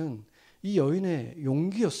놀라운 것은 이 여인의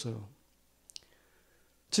용기였어요.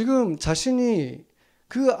 지금 자신이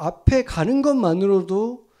그 앞에 가는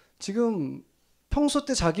것만으로도 지금 평소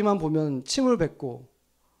때 자기만 보면 침을 뱉고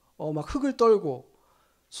막 흙을 떨고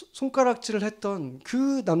손가락질을 했던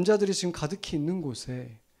그 남자들이 지금 가득히 있는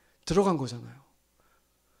곳에 들어간 거잖아요.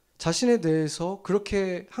 자신에 대해서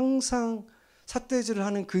그렇게 항상 삿대질을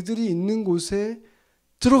하는 그들이 있는 곳에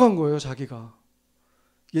들어간 거예요, 자기가.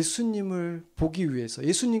 예수님을 보기 위해서,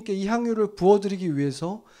 예수님께 이 향유를 부어드리기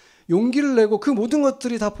위해서 용기를 내고 그 모든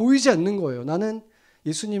것들이 다 보이지 않는 거예요. 나는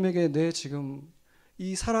예수님에게 내 지금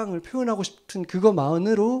이 사랑을 표현하고 싶은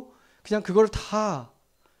그것만으로 그냥 그걸 다,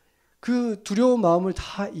 그 두려운 마음을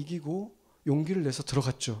다 이기고 용기를 내서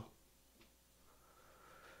들어갔죠.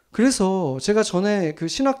 그래서 제가 전에 그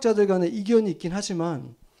신학자들 간의 이견이 있긴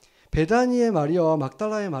하지만 베다니의 마리아와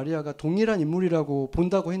막달라의 마리아가 동일한 인물이라고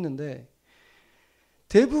본다고 했는데,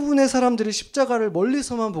 대부분의 사람들이 십자가를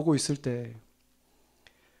멀리서만 보고 있을 때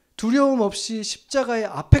두려움 없이 십자가의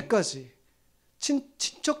앞에까지,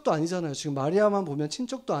 친척도 아니잖아요. 지금 마리아만 보면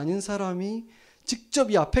친척도 아닌 사람이 직접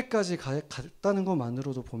이 앞에까지 갔다는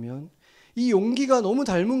것만으로도 보면 이 용기가 너무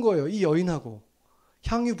닮은 거예요. 이 여인하고,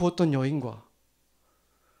 향유 부었던 여인과.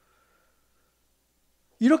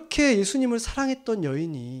 이렇게 예수님을 사랑했던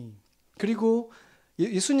여인이, 그리고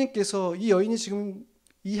예수님께서 이 여인이 지금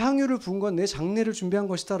이 향유를 부은 건 내 장례를 준비한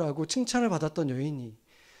것이다 라고 칭찬을 받았던 여인이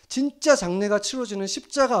진짜 장례가 치러지는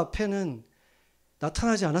십자가 앞에는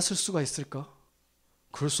나타나지 않았을 수가 있을까?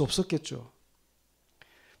 그럴 수 없었겠죠.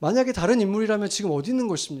 만약에 다른 인물이라면 지금 어디 있는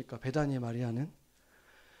것입니까? 베다니의 마리아는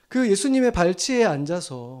그 예수님의 발치에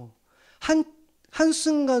앉아서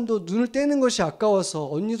한순간도 눈을 떼는 것이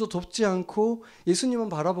아까워서 언니도 돕지 않고 예수님만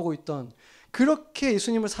바라보고 있던, 그렇게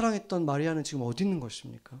예수님을 사랑했던 마리아는 지금 어디 있는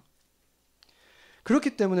것입니까?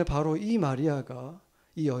 그렇기 때문에 바로 이 마리아가,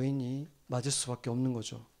 이 여인이 맞을 수밖에 없는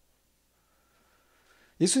거죠.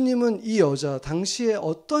 예수님은 이 여자, 당시에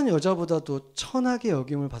어떤 여자보다도 천하게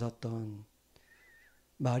여김을 받았던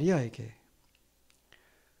마리아에게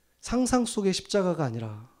상상 속의 십자가가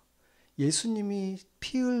아니라 예수님이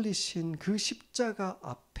피 흘리신 그 십자가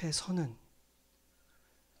앞에 서는,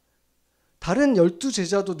 다른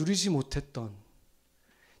 12제자도 누리지 못했던,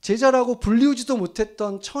 제자라고 불리우지도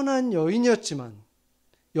못했던 천한 여인이었지만,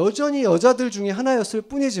 여전히 여자들 중에 하나였을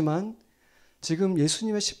뿐이지만 지금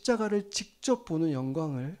예수님의 십자가를 직접 보는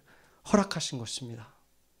영광을 허락하신 것입니다.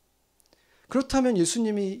 그렇다면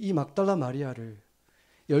예수님이 이 막달라 마리아를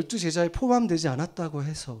 12제자에 포함되지 않았다고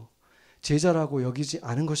해서 제자라고 여기지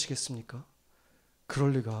않은 것이겠습니까?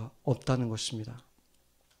 그럴 리가 없다는 것입니다.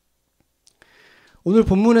 오늘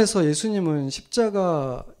본문에서 예수님은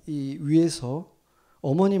십자가 이 위에서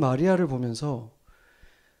어머니 마리아를 보면서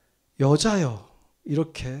여자여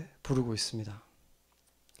이렇게 부르고 있습니다.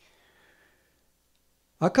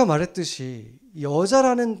 아까 말했듯이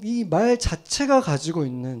여자라는 이 말 자체가 가지고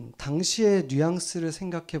있는 당시의 뉘앙스를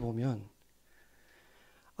생각해 보면,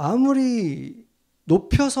 아무리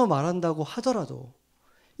높여서 말한다고 하더라도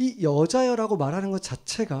이 여자여라고 말하는 것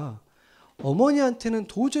자체가 어머니한테는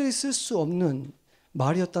도저히 쓸 수 없는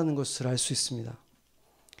말이었다는 것을 알 수 있습니다.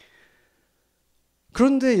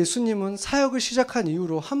 그런데 예수님은 사역을 시작한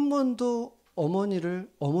이후로 한 번도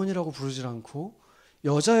어머니를 어머니라고 부르지 않고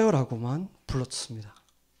여자여라고만 불렀습니다.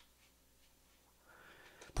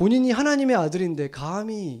 본인이 하나님의 아들인데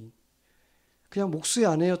감히 그냥 목수의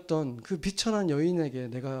아내였던 그 비천한 여인에게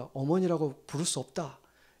내가 어머니라고 부를 수 없다,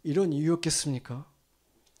 이런 이유였겠습니까?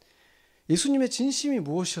 예수님의 진심이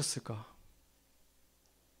무엇이었을까?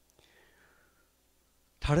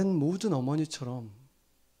 다른 모든 어머니처럼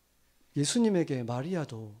예수님에게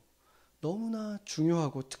마리아도 너무나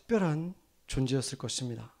중요하고 특별한 존재였을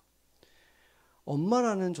것입니다.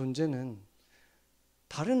 엄마라는 존재는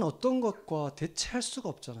다른 어떤 것과 대체할 수가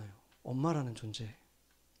없잖아요. 엄마라는 존재.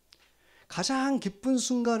 가장 기쁜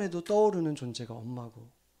순간에도 떠오르는 존재가 엄마고,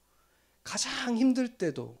 가장 힘들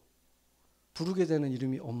때도 부르게 되는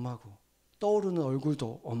이름이 엄마고, 떠오르는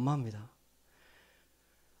얼굴도 엄마입니다.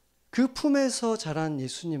 그 품에서 자란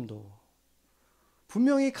예수님도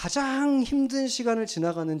분명히 가장 힘든 시간을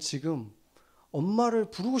지나가는 지금 엄마를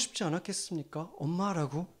부르고 싶지 않았겠습니까?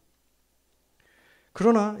 엄마라고?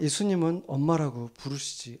 그러나 예수님은 엄마라고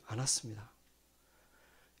부르시지 않았습니다.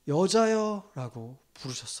 여자여라고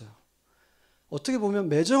부르셨어요. 어떻게 보면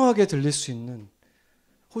매정하게 들릴 수 있는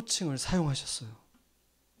호칭을 사용하셨어요.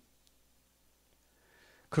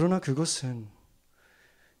 그러나 그것은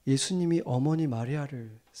예수님이 어머니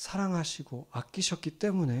마리아를 사랑하시고 아끼셨기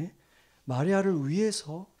때문에 마리아를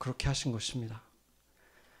위해서 그렇게 하신 것입니다.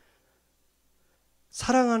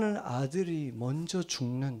 사랑하는 아들이 먼저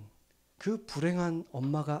죽는 그 불행한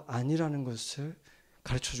엄마가 아니라는 것을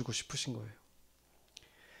가르쳐주고 싶으신 거예요.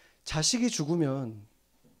 자식이 죽으면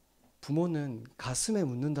부모는 가슴에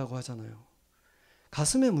묻는다고 하잖아요.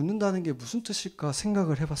 가슴에 묻는다는 게 무슨 뜻일까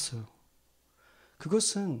생각을 해봤어요.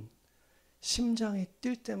 그것은 심장이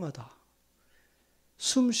뛸 때마다,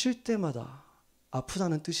 숨 쉴 때마다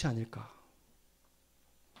아프다는 뜻이 아닐까.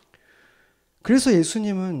 그래서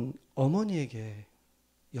예수님은 어머니에게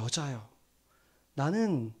여자여,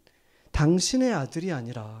 나는 당신의 아들이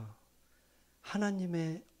아니라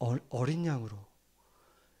하나님의 어린 양으로,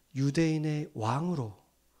 유대인의 왕으로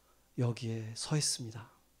여기에 서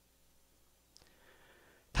있습니다.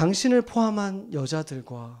 당신을 포함한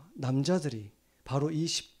여자들과 남자들이 바로 이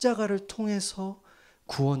십자가를 통해서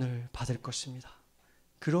구원을 받을 것입니다.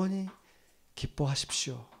 그러니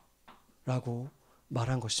기뻐하십시오 라고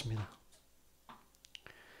말한 것입니다.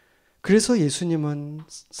 그래서 예수님은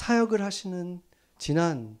사역을 하시는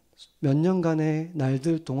지난 몇 년간의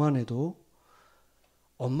날들 동안에도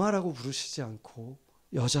엄마라고 부르시지 않고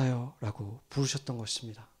여자여라고 부르셨던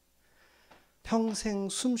것입니다. 평생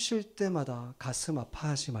숨 쉴 때마다 가슴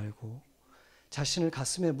아파하지 말고 자신을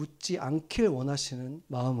가슴에 묻지 않길 원하시는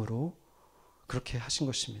마음으로 그렇게 하신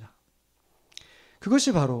것입니다.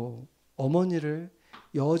 그것이 바로 어머니를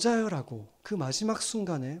여자여라고 그 마지막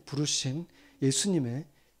순간에 부르신 예수님의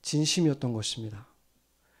진심이었던 것입니다.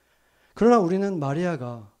 그러나 우리는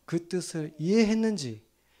마리아가 그 뜻을 이해했는지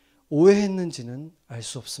오해했는지는 알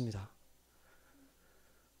수 없습니다.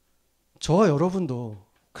 저와 여러분도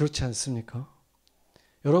그렇지 않습니까?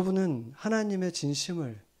 여러분은 하나님의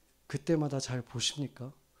진심을 그때마다 잘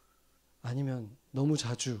보십니까? 아니면 너무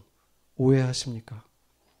자주 오해하십니까?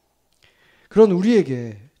 그런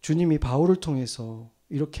우리에게 주님이 바울을 통해서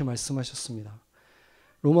이렇게 말씀하셨습니다.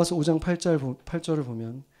 로마서 5장 8절을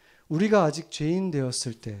보면 우리가 아직 죄인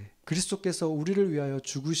되었을 때 그리스도께서 우리를 위하여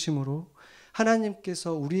죽으심으로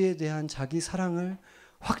하나님께서 우리에 대한 자기 사랑을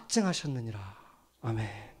확증하셨느니라. 아멘.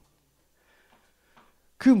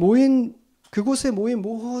 그곳에 모인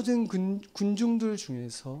모든 군중들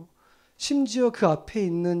중에서 심지어 그 앞에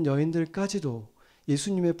있는 여인들까지도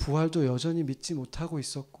예수님의 부활도 여전히 믿지 못하고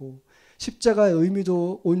있었고 십자가의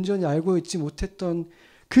의미도 온전히 알고 있지 못했던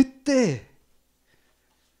그때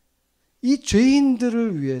이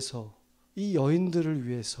죄인들을 위해서, 이 여인들을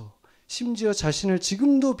위해서, 심지어 자신을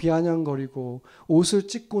지금도 비아냥거리고 옷을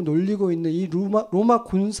찢고 놀리고 있는 이 로마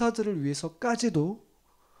군사들을 위해서까지도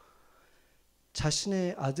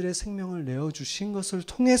자신의 아들의 생명을 내어주신 것을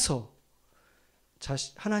통해서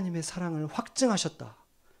하나님의 사랑을 확증하셨다.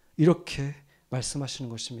 이렇게 말씀하시는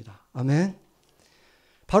것입니다. 아멘.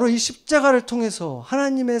 바로 이 십자가를 통해서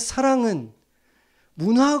하나님의 사랑은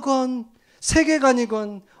문화건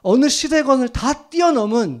세계관이건 어느 시대건을 다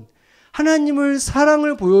뛰어넘은 하나님을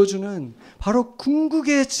사랑을 보여주는 바로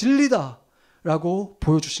궁극의 진리다라고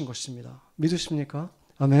보여주신 것입니다. 믿으십니까?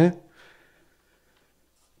 아멘.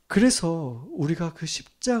 그래서 우리가 그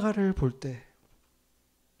십자가를 볼 때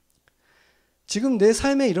지금 내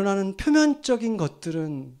삶에 일어나는 표면적인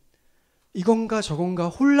것들은 이건가 저건가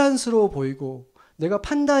혼란스러워 보이고 내가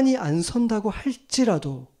판단이 안 선다고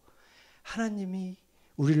할지라도 하나님이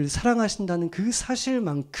우리를 사랑하신다는 그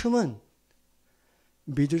사실만큼은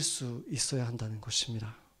믿을 수 있어야 한다는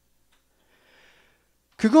것입니다.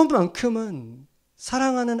 그것만큼은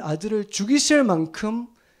사랑하는 아들을 죽이실 만큼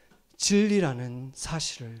진리라는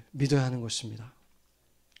사실을 믿어야 하는 것입니다.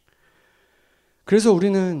 그래서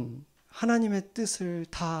우리는 하나님의 뜻을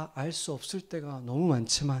다 알 수 없을 때가 너무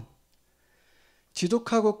많지만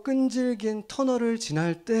지독하고 끈질긴 터널을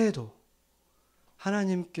지날 때에도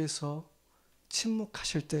하나님께서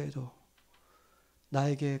침묵하실 때에도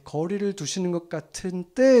나에게 거리를 두시는 것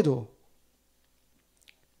같은 때에도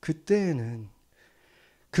그때에는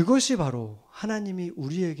그것이 바로 하나님이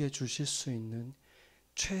우리에게 주실 수 있는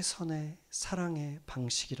최선의 사랑의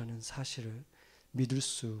방식이라는 사실을 믿을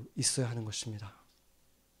수 있어야 하는 것입니다.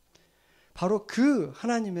 바로 그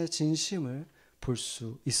하나님의 진심을 볼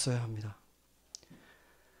수 있어야 합니다.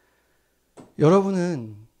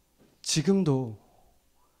 여러분은 지금도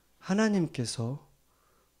하나님께서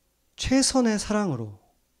최선의 사랑으로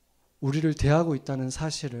우리를 대하고 있다는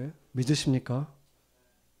사실을 믿으십니까?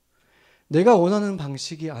 내가 원하는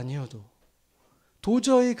방식이 아니어도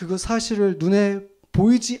도저히 그 사실을 눈에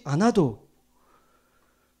보이지 않아도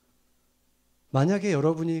만약에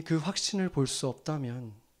여러분이 그 확신을 볼 수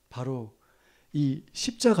없다면 바로 이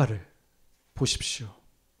십자가를 보십시오.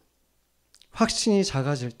 확신이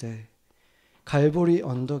작아질 때 갈보리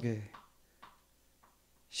언덕에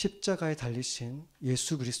십자가에 달리신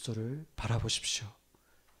예수 그리스도를 바라보십시오.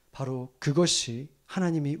 바로 그것이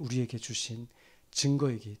하나님이 우리에게 주신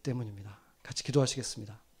증거이기 때문입니다. 같이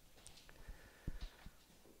기도하시겠습니다.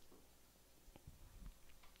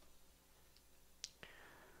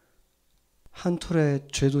 한 톨의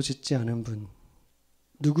죄도 짓지 않은 분,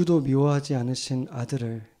 누구도 미워하지 않으신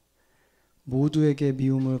아들을 모두에게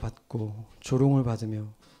미움을 받고 조롱을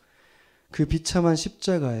받으며 그 비참한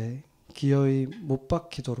십자가에 기어이 못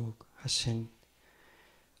박히도록 하신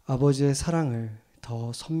아버지의 사랑을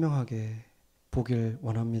더 선명하게 보길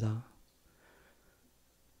원합니다.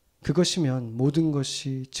 그것이면 모든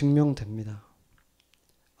것이 증명됩니다.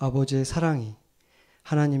 아버지의 사랑이,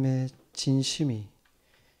 하나님의 진심이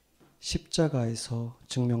십자가에서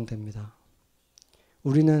증명됩니다.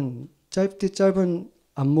 우리는 짧디 짧은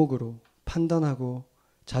안목으로 판단하고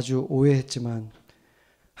자주 오해했지만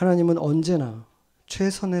하나님은 언제나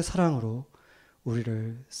최선의 사랑으로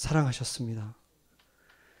우리를 사랑하셨습니다.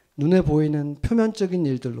 눈에 보이는 표면적인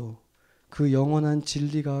일들로 그 영원한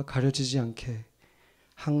진리가 가려지지 않게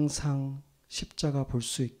항상 십자가 볼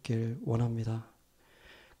수 있길 원합니다.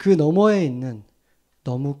 그 너머에 있는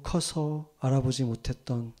너무 커서 알아보지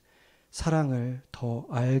못했던 사랑을 더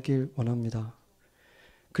알길 원합니다.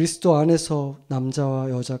 그리스도 안에서 남자와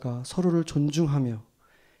여자가 서로를 존중하며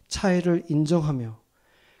차이를 인정하며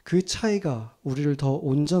그 차이가 우리를 더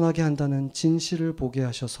온전하게 한다는 진실을 보게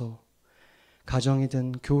하셔서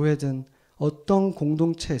가정이든 교회든 어떤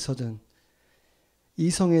공동체에서든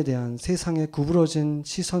이성에 대한 세상의 구부러진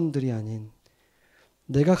시선들이 아닌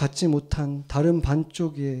내가 갖지 못한 다른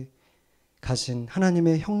반쪽에 가진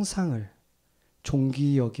하나님의 형상을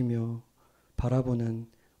존귀히 여기며 바라보는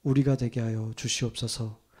우리가 되게 하여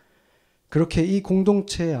주시옵소서. 그렇게 이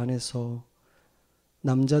공동체 안에서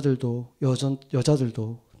남자들도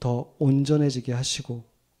여자들도 더 온전해지게 하시고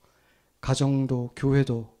가정도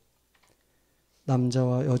교회도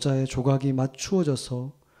남자와 여자의 조각이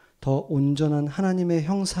맞추어져서 더 온전한 하나님의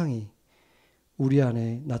형상이 우리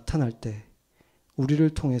안에 나타날 때 우리를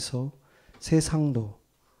통해서 세상도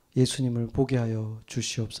예수님을 보게 하여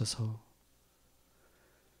주시옵소서.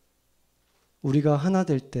 우리가 하나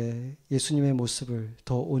될 때 예수님의 모습을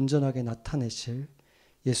더 온전하게 나타내실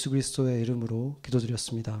예수 그리스도의 이름으로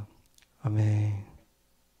기도드렸습니다. 아멘.